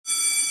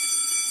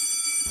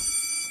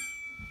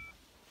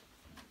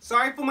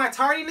Sorry for my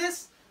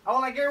tardiness. I would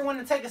like everyone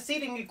to take a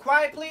seat and be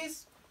quiet,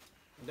 please.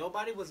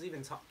 Nobody was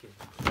even talking.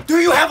 Do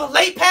you have a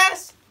late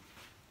pass?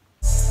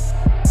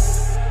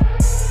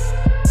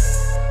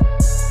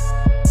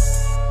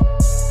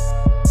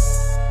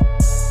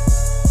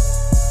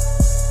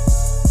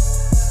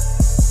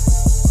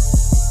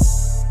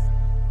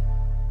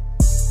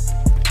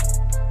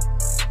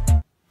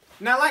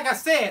 Now, like I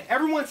said,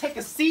 everyone take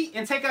a seat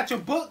and take out your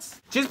books.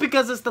 Just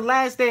because it's the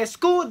last day of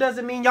school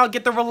doesn't mean y'all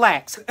get to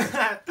relax.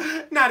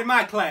 Not in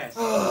my class.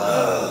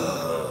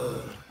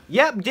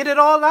 Yep, get it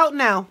all out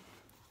now.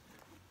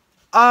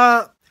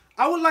 I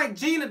would like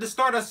Gina to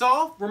start us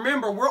off.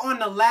 Remember, we're on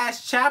the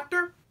last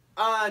chapter.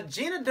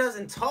 Gina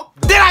doesn't talk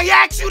though. Did I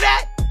ask you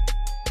that?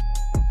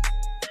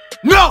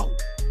 No!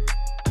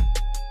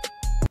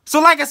 So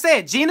like I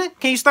said, Gina,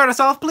 can you start us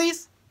off,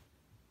 please?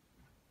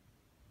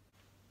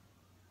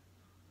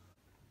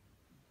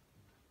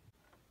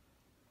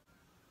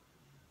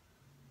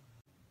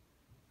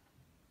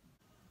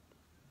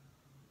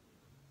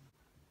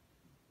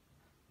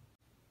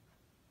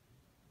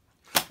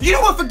 You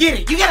know what? Forget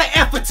it. You got an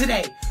F for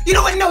today. You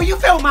know what? No, you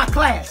failed my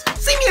class.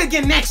 See me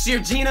again next year,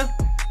 Gina.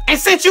 And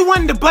since you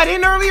wanted to butt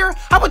in earlier,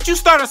 how about you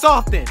start us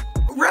off then?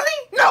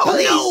 Really? No,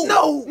 please,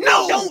 no,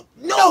 don't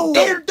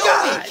do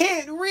it.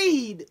 Can't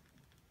read.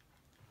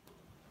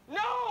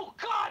 No,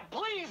 God,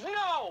 please,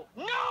 no.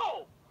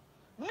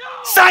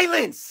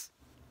 Silence.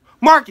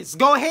 Marcus,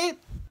 go ahead.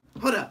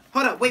 Hold up.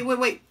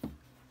 Wait.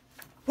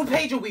 What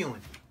page are we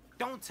on?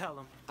 Don't tell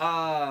him.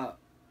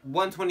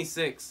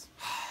 126.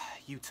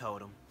 You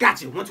told him.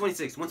 Gotcha.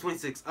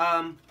 126.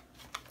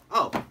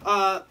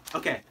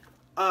 Okay.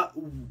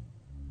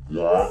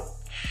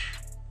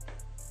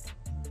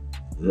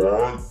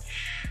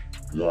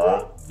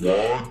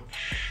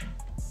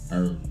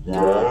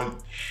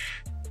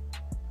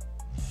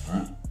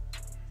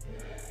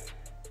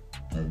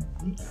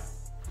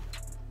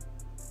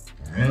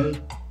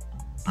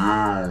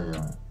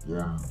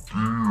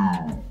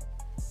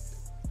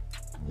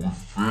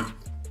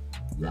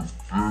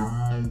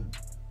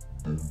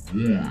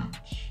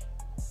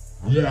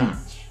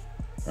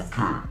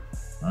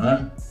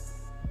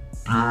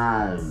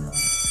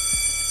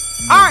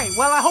 Alright,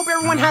 well, I hope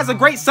everyone has a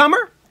great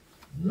summer.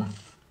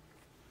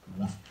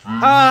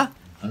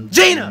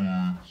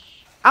 Gina!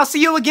 I'll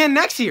see you again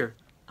next year.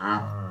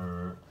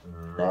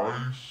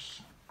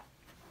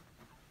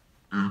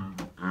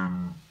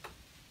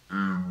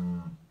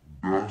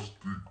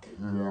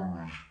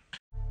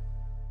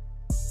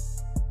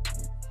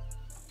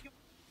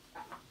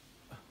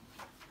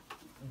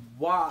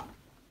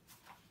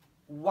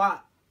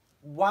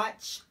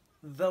 Watch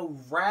the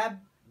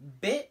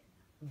rabbit.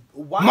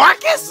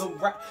 Marcus?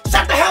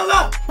 Shut the hell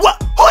up!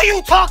 What? Who are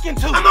you talking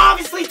to? I'm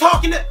obviously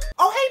talking to...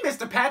 Oh, hey,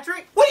 Mr.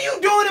 Patrick. What are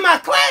you doing in my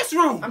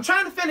classroom? I'm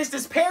trying to finish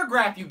this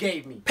paragraph you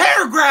gave me.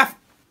 Paragraph?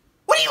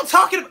 What are you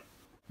talking about?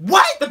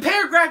 What? The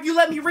paragraph you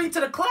let me read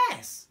to the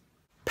class.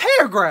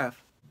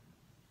 Paragraph?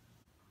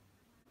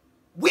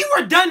 We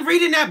were done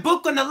reading that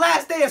book on the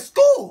last day of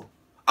school.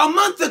 A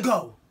month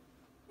ago.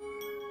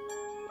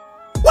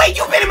 Wait,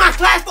 you've been in my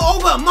class for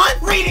over a month?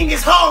 Reading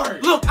is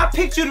hard. Look, I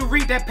picked you to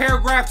read that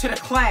paragraph to the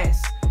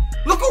class.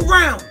 Look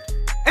around.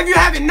 If you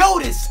haven't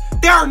noticed,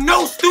 there are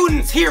no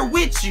students here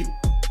with you.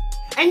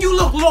 And you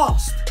look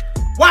lost.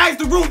 Why is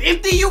the room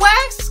empty, you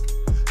ask?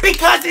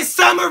 Because it's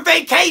summer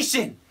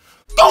vacation.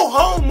 Go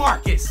home,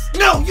 Marcus.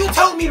 No, you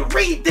told me to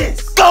read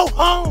this. Go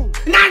home.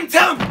 Not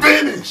until I'm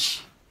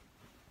finished.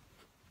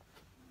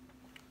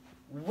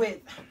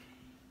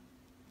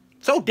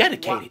 So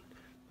dedicated.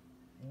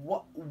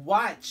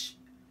 Watch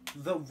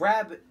the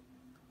rabbit.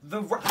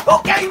 Who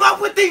came up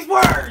with these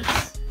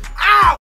words?